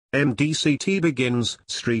MDC-T begins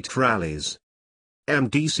street rallies.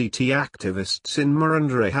 MDC-T activists in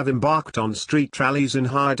Marondera have embarked on street rallies in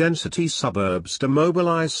high-density suburbs to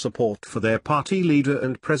mobilise support for their party leader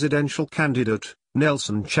and presidential candidate,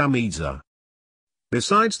 Nelson Chamisa.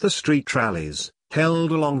 Besides the street rallies,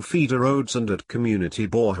 held along feeder roads and at community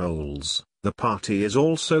boreholes, the party is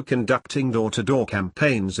also conducting door-to-door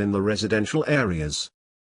campaigns in the residential areas.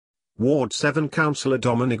 Ward 7 Councillor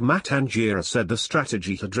Dominic Marondera said the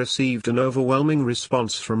strategy had received an overwhelming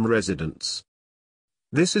response from residents.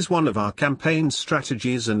 "This is one of our campaign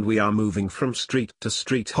strategies, and we are moving from street to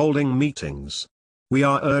street holding meetings. We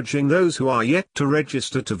are urging those who are yet to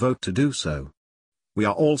register to vote to do so. We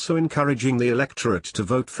are also encouraging the electorate to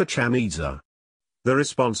vote for Chamisa." The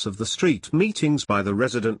response of the street meetings by the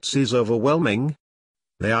residents is overwhelming.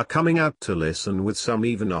 They are coming out to listen, with some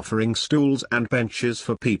even offering stools and benches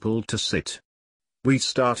for people to sit. "We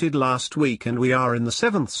started last week and we are in the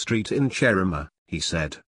 7th Street in Chamisa," he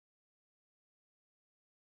said.